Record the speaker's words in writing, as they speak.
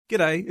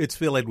G'day, it's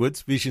Phil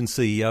Edwards, Vision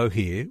CEO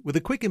here, with a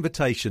quick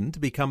invitation to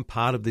become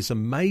part of this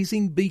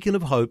amazing beacon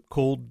of hope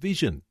called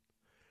Vision.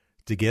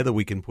 Together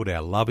we can put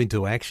our love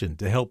into action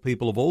to help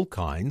people of all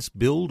kinds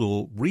build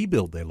or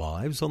rebuild their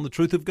lives on the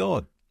truth of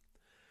God.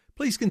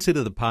 Please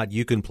consider the part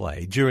you can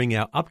play during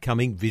our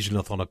upcoming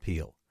Visionathon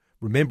appeal,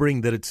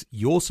 remembering that it's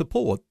your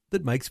support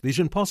that makes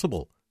Vision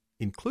possible,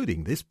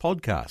 including this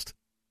podcast.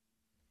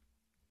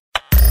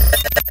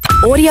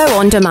 Audio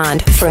on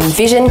demand from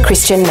Vision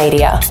Christian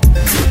Media.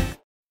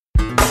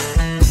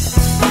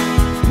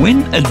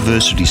 When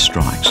adversity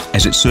strikes,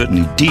 as it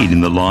certainly did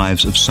in the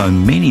lives of so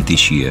many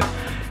this year,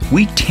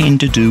 we tend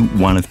to do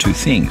one of two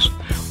things.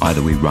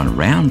 Either we run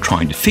around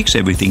trying to fix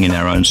everything in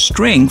our own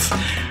strength,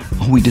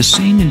 or we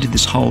descend into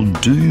this whole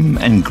doom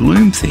and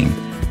gloom thing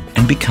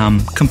and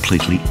become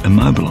completely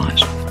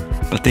immobilised.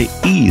 But there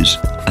is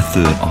a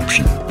third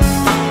option.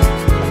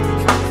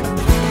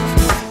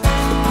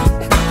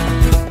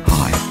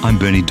 Hi, I'm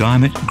Bernie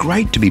Diamond.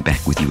 Great to be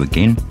back with you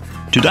again.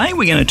 Today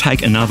we're going to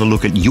take another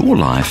look at your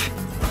life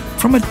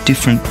from a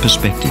different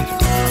perspective.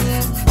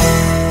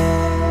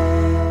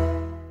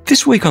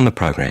 This week on the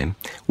program,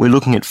 we're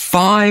looking at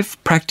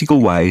 5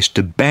 practical ways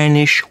to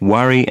banish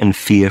worry and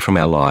fear from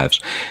our lives.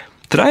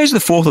 Today is the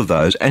 4th of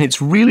those, and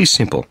it's really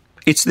simple.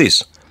 It's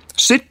this: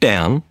 sit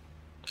down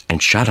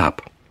and shut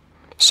up.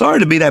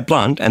 Sorry to be that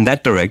blunt and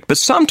that direct, but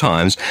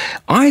sometimes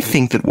I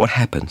think that what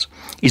happens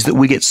is that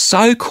we get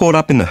so caught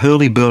up in the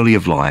hurly-burly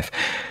of life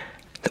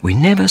that we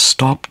never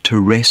stop to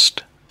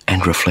rest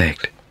and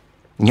reflect.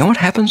 You know what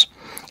happens?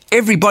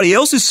 Everybody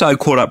else is so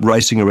caught up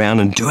racing around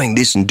and doing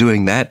this and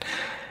doing that.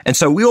 And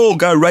so we all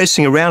go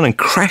racing around and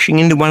crashing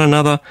into one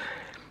another.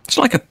 It's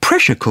like a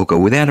pressure cooker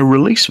without a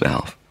release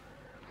valve.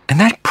 And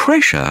that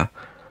pressure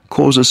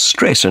causes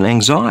stress and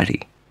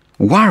anxiety,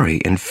 worry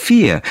and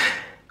fear.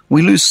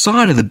 We lose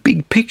sight of the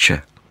big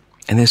picture.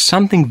 And there's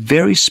something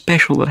very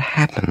special that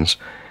happens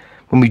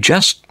when we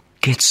just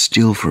get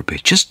still for a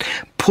bit, just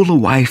pull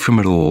away from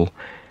it all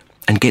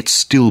and get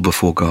still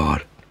before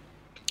God.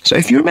 So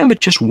if you remember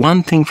just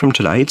one thing from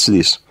today, it's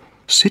this: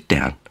 sit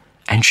down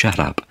and shut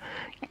up.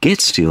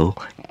 Get still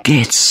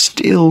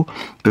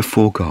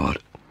before God.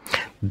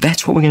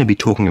 That's what we're going to be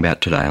talking about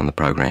today on the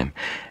program.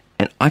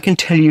 And I can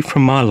tell you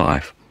from my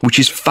life, which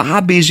is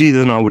far busier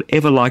than I would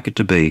ever like it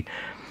to be,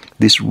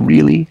 this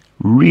really,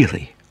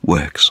 really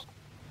works.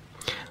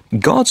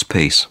 God's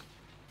peace,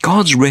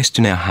 God's rest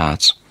in our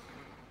hearts.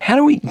 How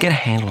do we get a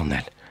handle on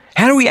that?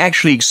 How do we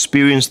actually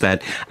experience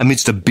that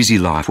amidst a busy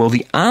life? Well,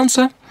 the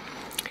answer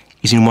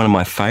is in one of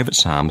my favourite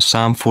Psalms,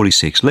 Psalm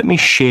 46. Let me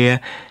share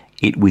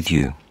it with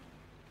you.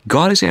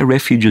 God is our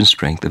refuge and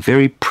strength, a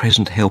very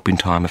present help in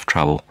time of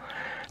trouble.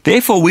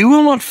 Therefore we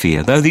will not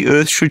fear, though the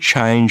earth should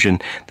change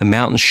and the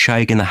mountains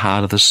shake in the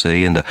heart of the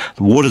sea, and the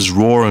waters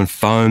roar and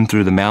foam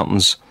through the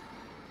mountains,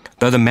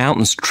 though the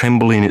mountains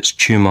tremble in its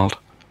tumult.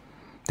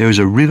 There is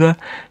a river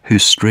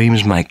whose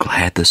streams make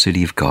glad the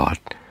city of God,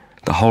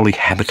 the holy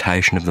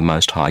habitation of the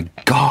Most High.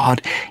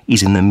 God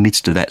is in the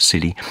midst of that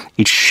city.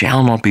 It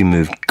shall not be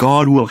moved.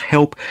 God will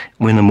help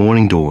when the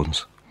morning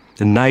dawns.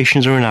 The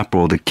nations are in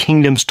uproar. The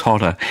kingdoms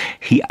totter.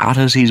 He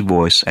utters his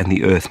voice and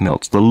the earth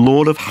melts. The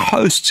Lord of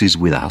hosts is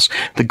with us.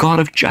 The God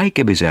of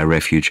Jacob is our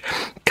refuge.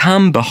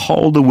 Come,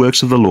 behold the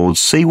works of the Lord.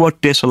 See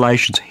what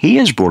desolations he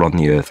has brought on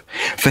the earth.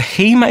 For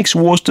he makes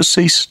wars to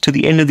cease to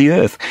the end of the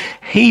earth.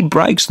 He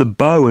breaks the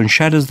bow and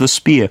shatters the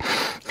spear.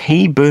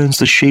 He burns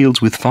the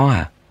shields with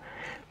fire.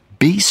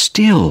 Be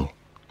still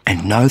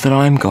and know that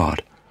I am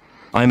God.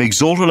 I am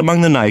exalted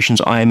among the nations.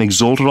 I am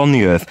exalted on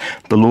the earth.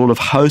 The Lord of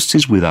hosts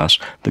is with us.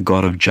 The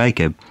God of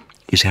Jacob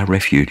is our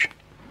refuge.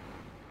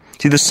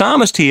 See, the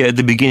psalmist here at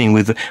the beginning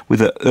with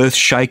the earth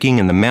shaking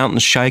and the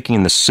mountains shaking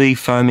and the sea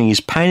foaming is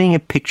painting a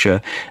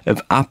picture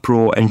of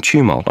uproar and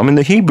tumult. I mean,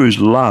 the Hebrews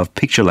love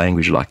picture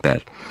language like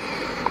that.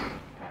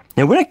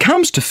 Now, when it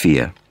comes to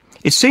fear,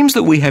 it seems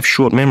that we have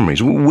short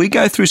memories. We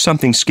go through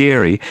something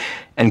scary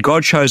and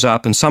God shows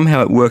up and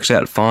somehow it works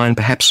out fine.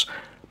 Perhaps,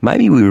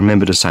 maybe we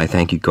remember to say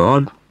thank you,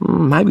 God.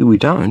 Maybe we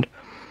don't.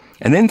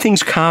 And then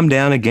things calm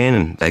down again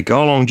and they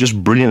go along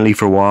just brilliantly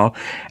for a while.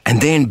 And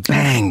then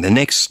bang, the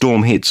next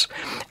storm hits.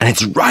 And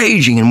it's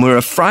raging and we're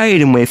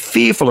afraid and we're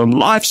fearful and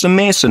life's a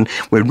mess and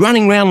we're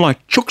running around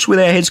like chooks with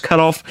our heads cut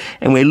off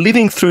and we're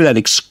living through that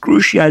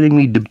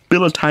excruciatingly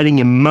debilitating,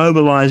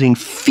 immobilizing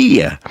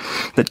fear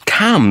that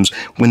comes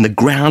when the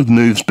ground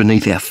moves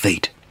beneath our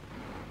feet.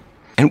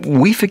 And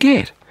we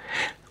forget.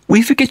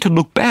 We forget to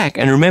look back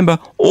and remember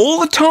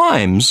all the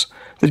times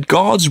that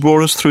God's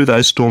brought us through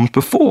those storms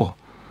before.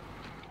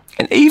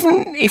 And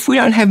even if we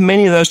don't have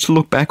many of those to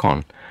look back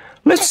on,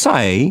 let's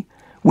say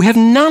we have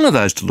none of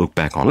those to look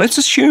back on. Let's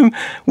assume,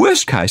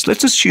 worst case,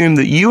 let's assume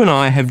that you and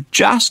I have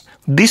just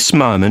this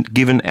moment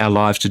given our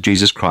lives to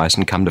Jesus Christ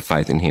and come to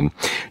faith in him.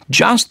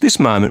 Just this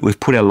moment we've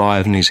put our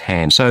lives in his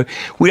hands. So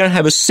we don't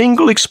have a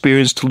single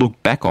experience to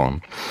look back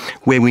on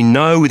where we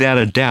know without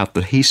a doubt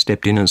that he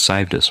stepped in and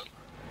saved us.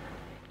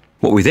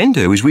 What we then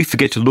do is we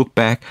forget to look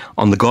back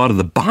on the God of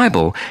the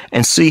Bible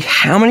and see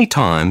how many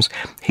times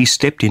he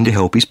stepped in to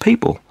help his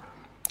people.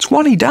 It's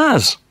what he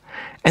does.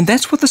 And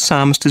that's what the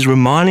psalmist is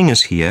reminding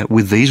us here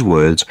with these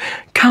words.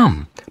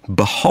 Come,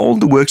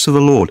 behold the works of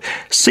the Lord.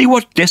 See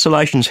what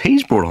desolations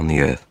he's brought on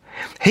the earth.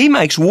 He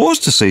makes wars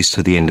to cease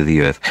to the end of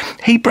the earth.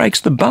 He breaks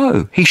the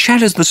bow. He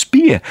shatters the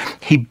spear.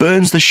 He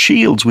burns the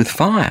shields with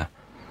fire.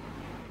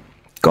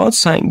 God's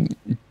saying,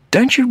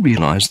 don't you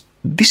realize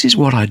this is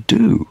what I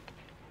do?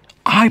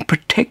 I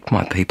protect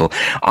my people.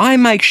 I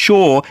make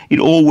sure it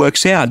all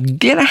works out.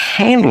 Get a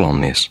handle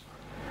on this.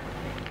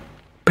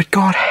 But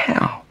God,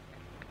 how?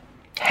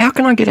 How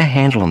can I get a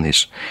handle on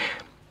this?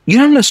 You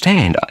don't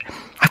understand.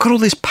 I've got all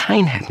this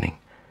pain happening.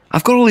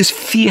 I've got all this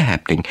fear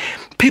happening.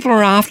 People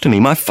are after me.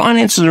 My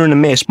finances are in a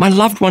mess. My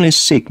loved one is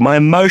sick. My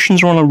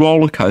emotions are on a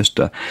roller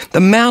coaster.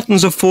 The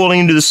mountains are falling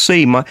into the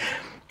sea.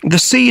 The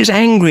sea is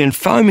angry and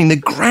foaming. The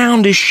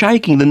ground is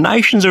shaking. The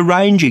nations are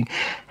raging.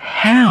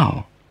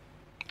 How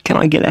can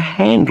I get a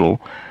handle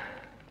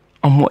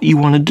on what you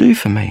want to do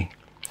for me?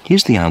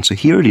 Here's the answer.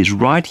 Here it is,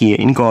 right here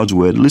in God's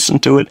Word. Listen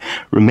to it.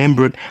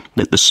 Remember it.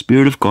 Let the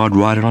Spirit of God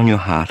write it on your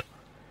heart.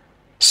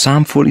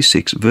 Psalm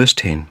 46, verse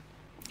 10.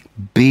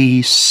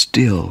 Be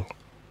still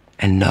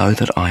and know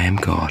that I am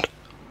God.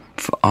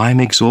 For I am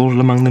exalted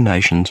among the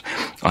nations.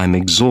 I am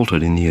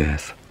exalted in the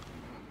earth.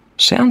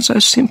 Sounds so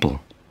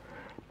simple.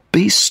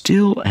 Be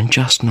still and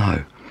just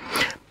know.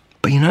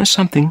 But you know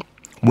something?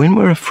 When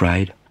we're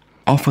afraid,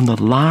 often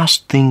the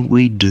last thing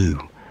we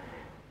do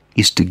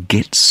is to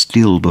get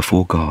still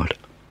before God.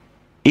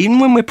 Even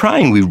when we're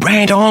praying, we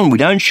rant on, we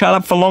don't shut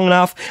up for long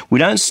enough, we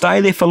don't stay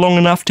there for long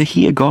enough to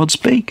hear God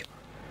speak.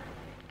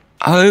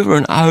 Over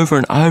and over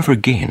and over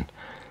again,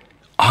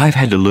 I've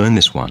had to learn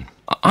this one.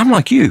 I'm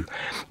like you.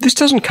 This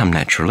doesn't come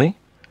naturally.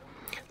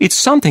 It's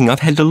something I've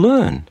had to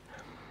learn.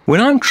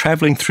 When I'm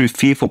travelling through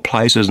fearful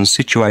places and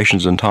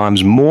situations and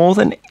times, more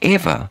than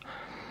ever,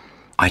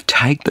 I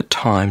take the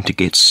time to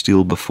get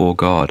still before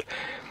God.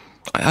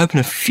 I open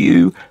a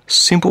few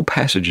simple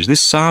passages. This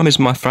psalm is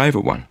my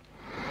favourite one.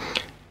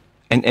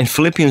 And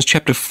Philippians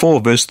chapter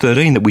 4, verse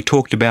 13 that we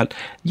talked about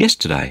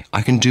yesterday.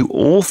 I can do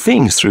all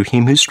things through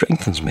him who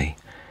strengthens me.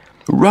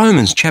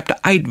 Romans chapter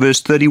 8,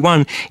 verse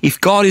 31. If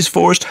God is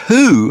for us,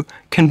 who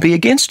can be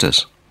against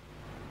us?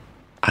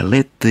 I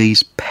let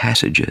these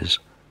passages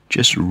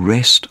just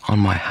rest on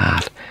my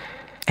heart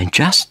and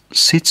just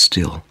sit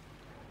still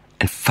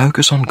and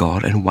focus on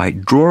God and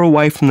wait. Draw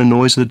away from the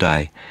noise of the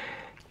day.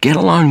 Get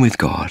alone with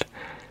God.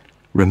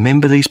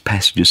 Remember these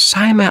passages.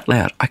 Say them out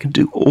loud. I can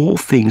do all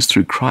things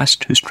through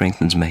Christ who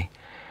strengthens me.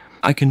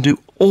 I can do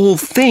all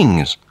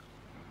things.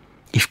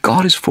 If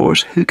God is for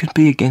us, who can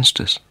be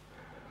against us?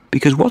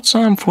 Because what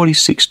Psalm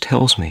 46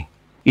 tells me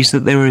is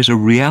that there is a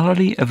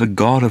reality of a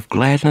God of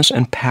gladness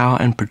and power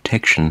and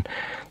protection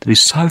that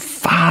is so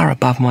far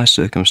above my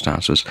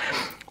circumstances.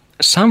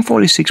 Psalm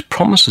 46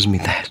 promises me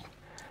that,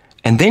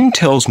 and then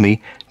tells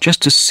me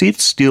just to sit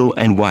still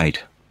and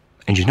wait.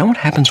 And you know what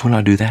happens when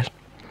I do that?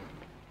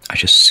 I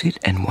just sit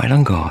and wait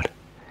on God,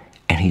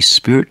 and His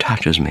Spirit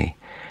touches me,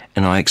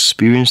 and I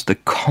experience the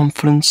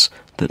confidence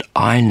that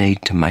I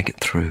need to make it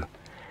through.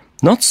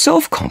 Not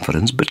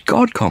self-confidence, but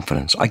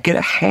God-confidence. I get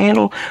a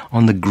handle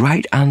on the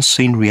great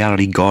unseen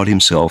reality, God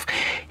Himself.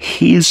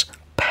 His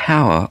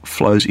power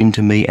flows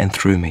into me and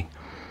through me.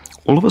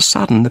 All of a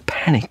sudden, the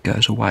panic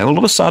goes away. All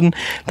of a sudden,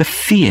 the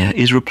fear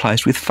is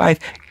replaced with faith.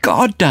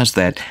 God does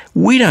that.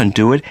 We don't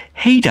do it.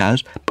 He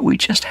does, but we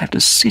just have to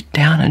sit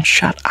down and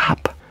shut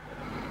up.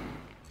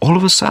 All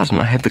of a sudden,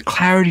 I have the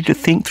clarity to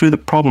think through the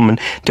problem and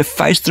to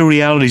face the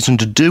realities and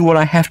to do what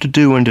I have to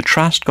do and to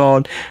trust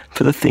God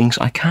for the things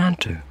I can't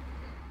do.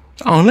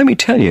 Oh, and let me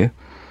tell you,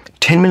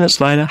 10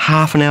 minutes later,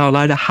 half an hour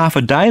later, half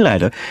a day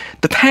later,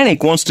 the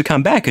panic wants to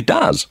come back. It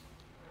does.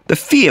 The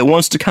fear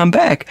wants to come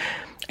back.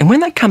 And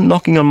when they come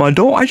knocking on my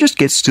door, I just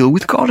get still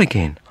with God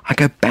again. I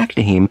go back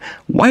to Him,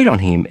 wait on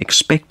Him,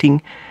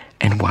 expecting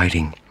and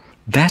waiting.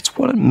 That's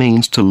what it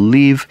means to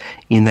live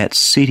in that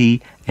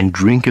city and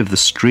drink of the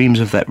streams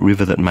of that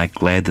river that make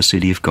glad the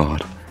city of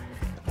God.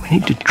 We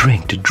need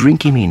to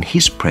drink Him in,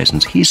 His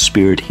presence, His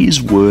Spirit,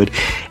 His Word,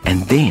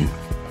 and then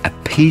a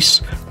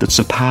peace that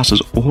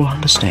surpasses all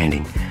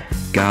understanding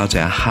guards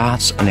our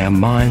hearts and our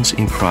minds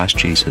in Christ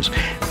Jesus.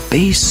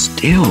 Be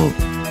still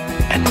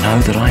and know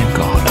that I am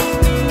God.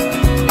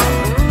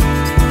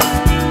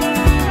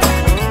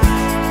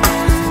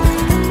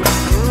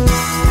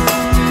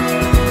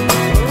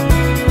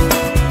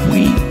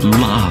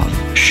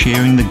 Love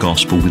sharing the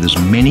gospel with as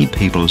many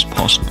people as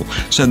possible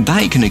so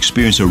they can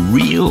experience a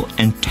real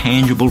and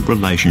tangible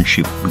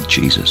relationship with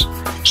Jesus.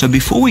 So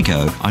before we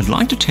go, I'd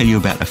like to tell you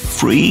about a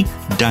free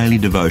daily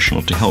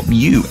devotional to help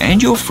you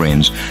and your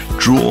friends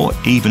draw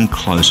even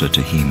closer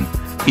to Him.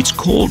 It's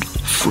called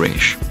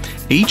Fresh.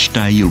 Each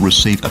day you'll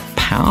receive a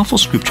powerful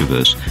scripture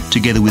verse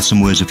together with some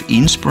words of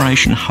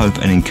inspiration, hope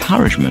and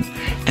encouragement.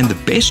 And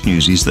the best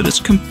news is that it's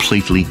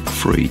completely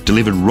free,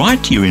 delivered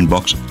right to your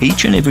inbox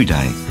each and every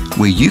day,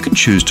 where you can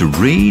choose to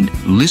read,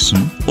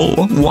 listen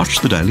or watch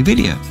the daily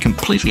video.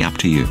 Completely up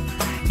to you.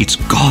 It's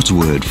God's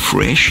Word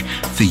fresh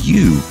for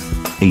you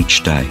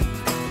each day.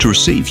 To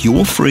receive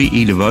your free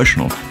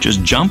e-devotional,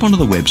 just jump onto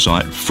the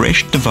website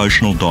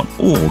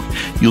freshdevotional.org.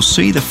 You'll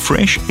see the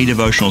Fresh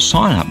e-devotional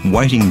sign-up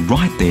waiting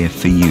right there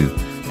for you.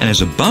 And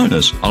as a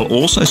bonus, I'll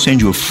also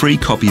send you a free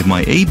copy of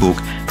my ebook,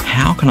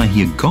 How Can I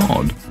Hear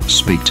God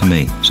Speak to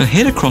Me? So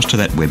head across to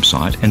that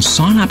website and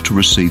sign up to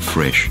receive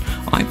Fresh.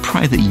 I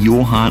pray that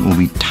your heart will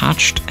be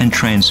touched and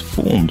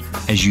transformed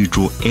as you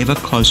draw ever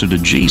closer to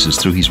Jesus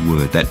through His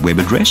Word. That web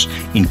address,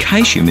 in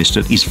case you missed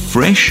it, is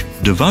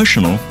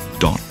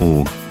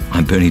freshdevotional.org.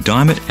 I'm Bernie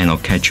Diamond, and I'll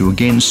catch you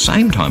again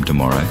same time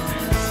tomorrow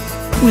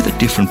with a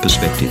different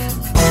perspective.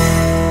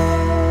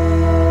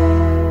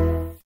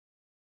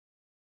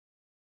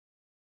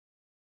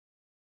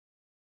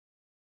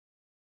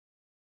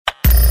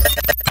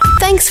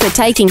 Thanks for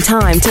taking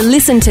time to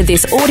listen to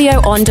this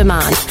audio on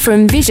demand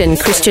from Vision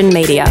Christian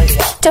Media.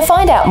 To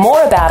find out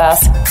more about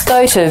us,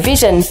 go to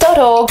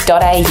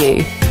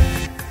vision.org.au.